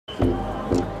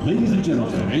Ladies and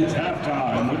gentlemen, it's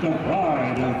halftime with the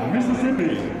Pride of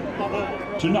Mississippi.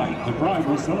 Tonight, the Pride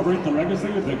will celebrate the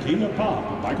legacy of the King of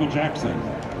Pop, Michael Jackson.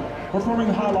 Performing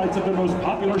highlights of their most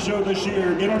popular show this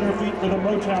year, get on your feet for the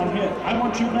Motown hit, I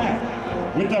Want You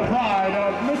Back, with the Pride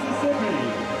of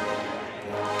Mississippi.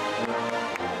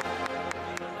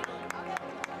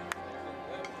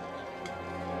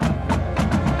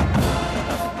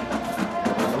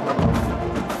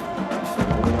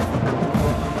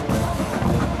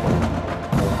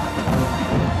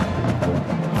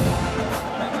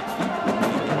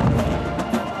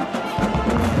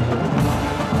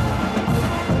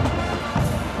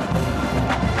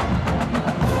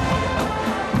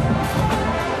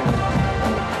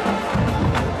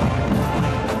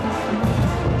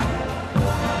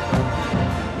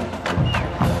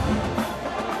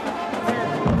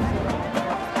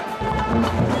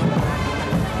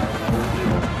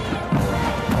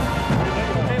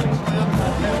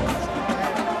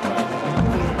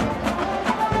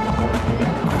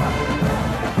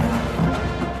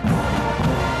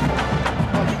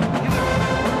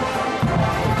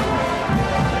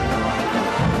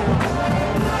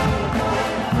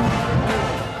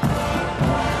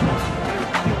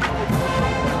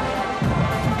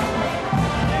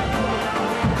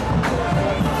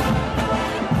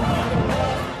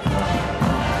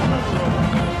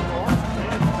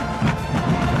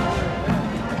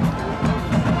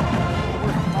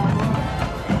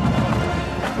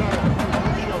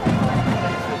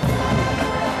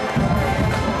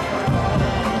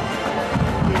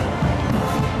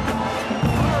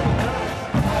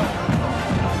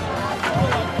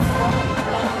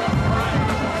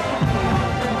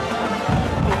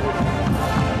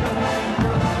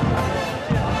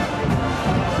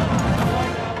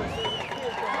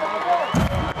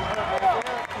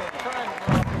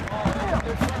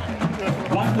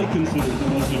 Considered the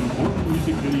most important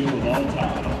music video of all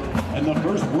time, and the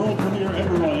first world premiere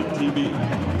ever on MTV.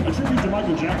 A tribute to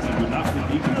Michael Jackson would not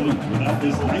be complete without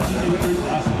this 1983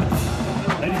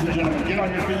 classic. Ladies and gentlemen, get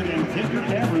on your feet and get your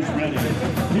cameras ready.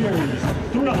 Here's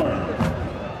Thriller.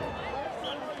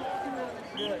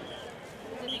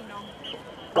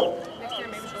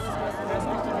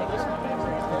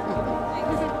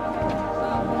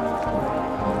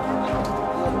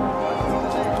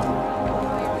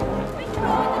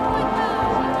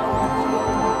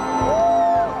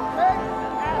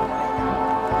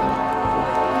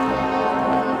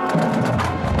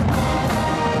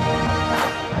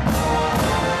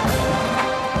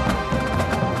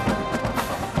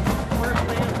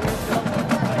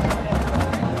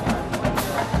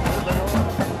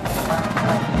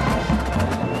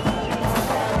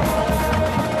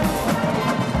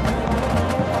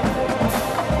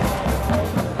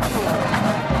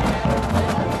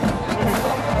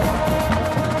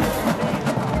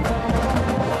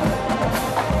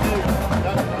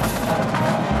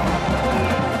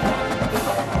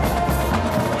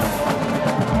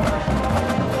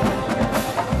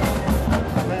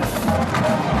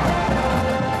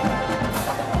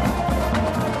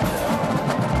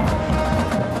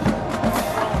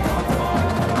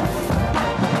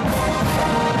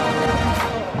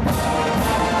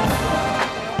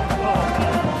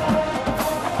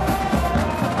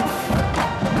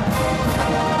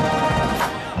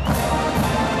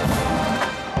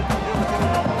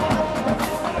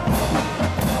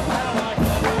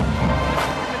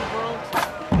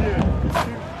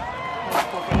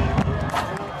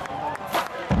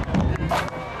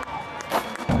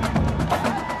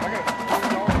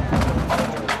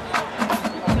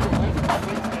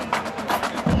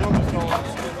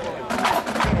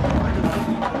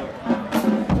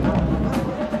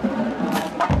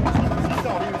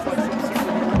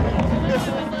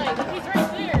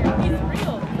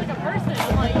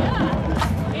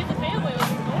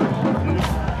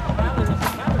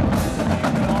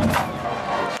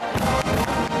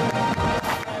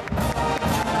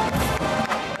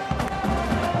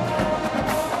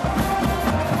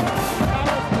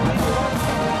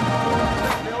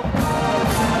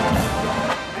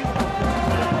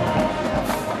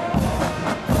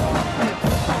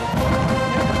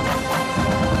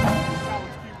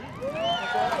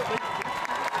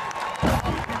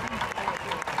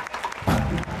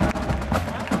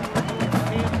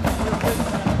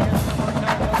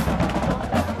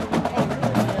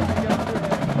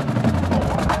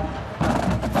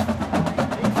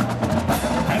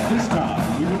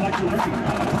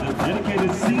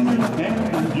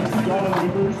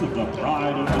 Of the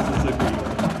Pride of Mississippi.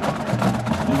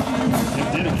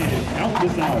 Have dedicated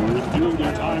countless hours during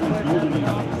their time as Golden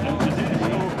Eagles, and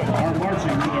today are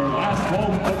marching to their last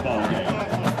home football game.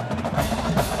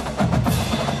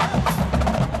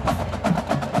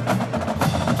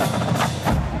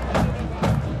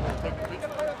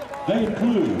 They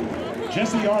include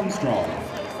Jesse Armstrong,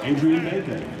 Adrian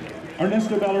Bacon,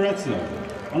 Ernesto Ballarezza,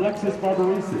 Alexis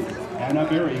Barbarisi, Anna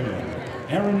Berryhill,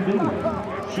 Aaron Bingley,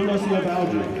 Shalosia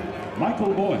Baldry,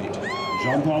 Michael Boyd,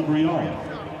 Jean-Paul Briand,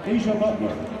 Asia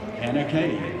Butler, Hannah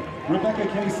Kay, Rebecca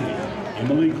Casey,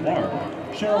 Emily Clark,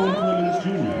 Sherilyn Clemens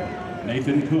Jr.,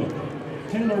 Nathan Cook,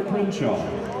 Taylor Crenshaw,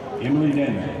 Emily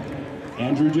Dana,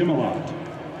 Andrew Gemelot,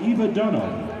 Eva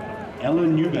Dunham,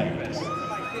 Ellen Eubanks,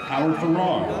 Howard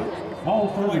Farrar, Paul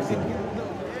Ferguson,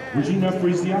 Regina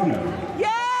Frisiano,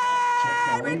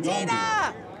 Yeah,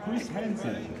 Regina! Chris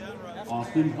Hansen,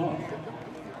 Austin Huff,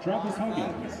 Travis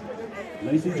Huggins,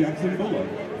 Lacey Jackson Bullock,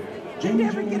 Jamie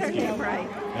Jelinski, right.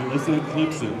 Alyssa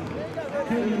Clipson,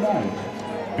 Katie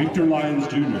Knight, Victor Lyons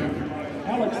Jr.,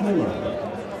 Alex Miller,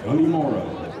 Cody Morrow,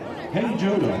 Penny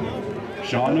Jodo,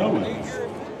 Sean Owens,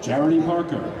 Charity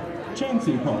Parker,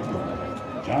 Chancey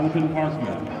Parker, Jonathan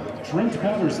Parkman, Trent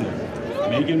Patterson,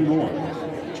 Megan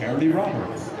Rourke, Charity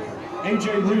Roberts,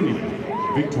 AJ Rooney,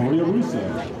 Victoria Russo,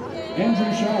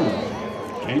 Andrew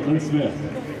Shower, Caitlin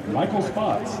Smith, Michael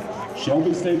Spots,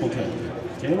 Shelby Stapleton,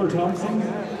 Taylor Thompson,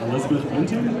 Elizabeth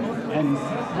Winton, and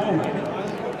Seth Womack.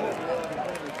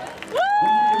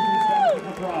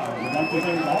 We'd like to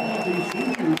thank all of these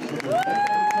seniors for their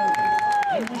faithful service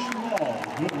and wish you all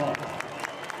good luck.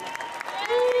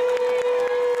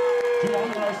 To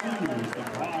honor our seniors, the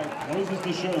Pride closes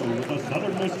the show with a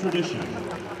Southern Miss tradition.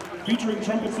 Featuring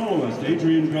trumpet soloist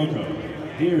Adrian Coco,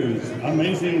 here's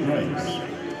Amazing Grace.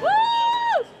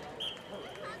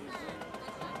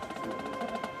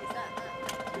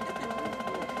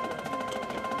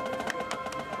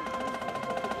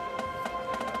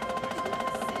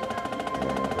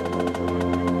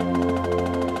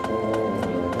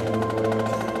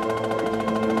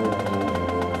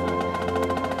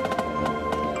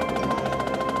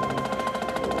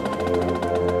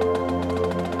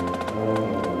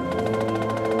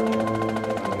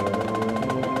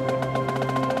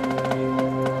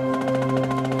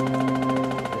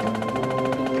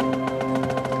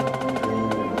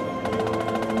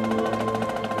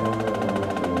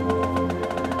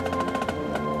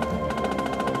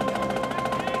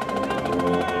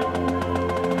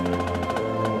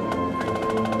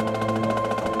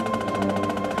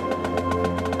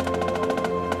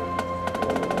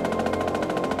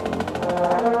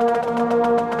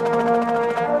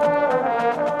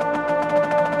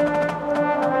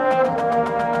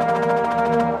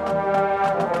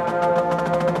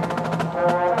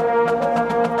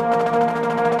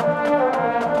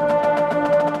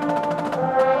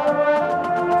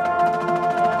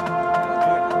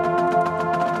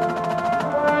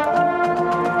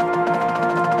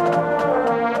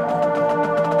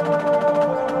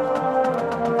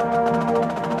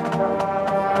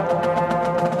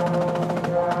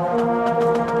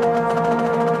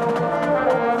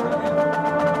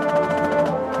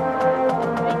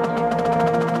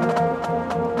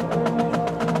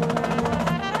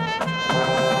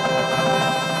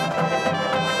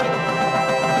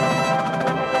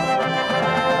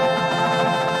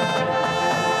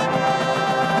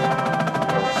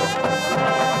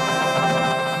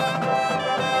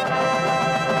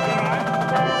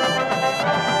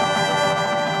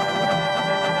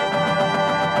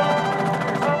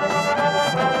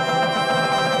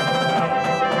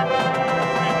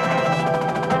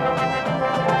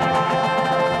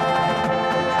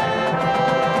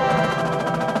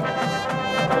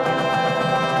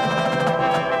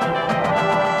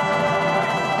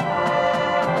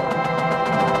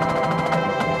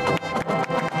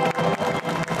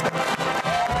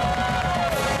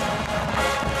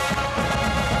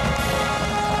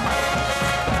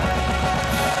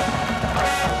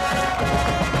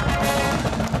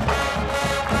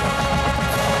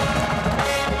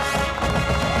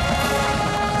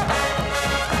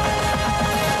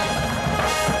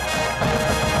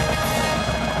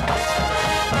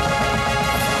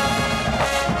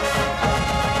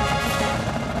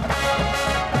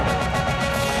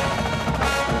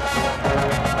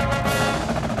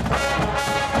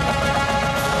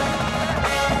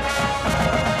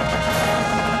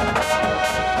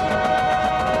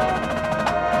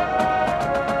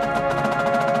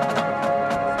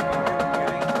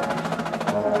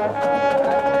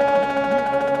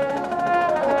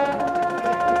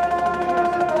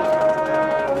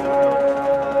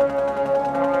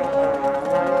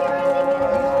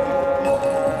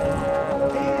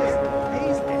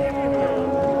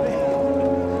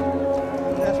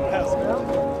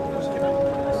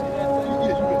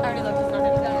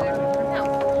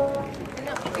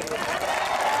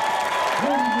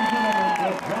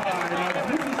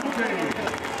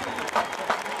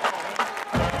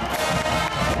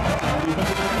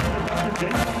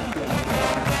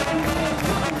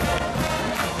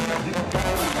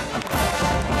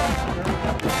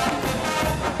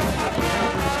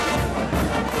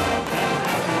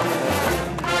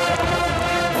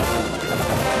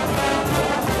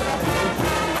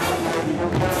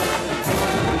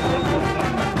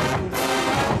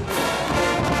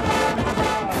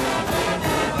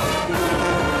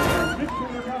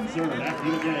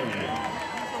 Sunday.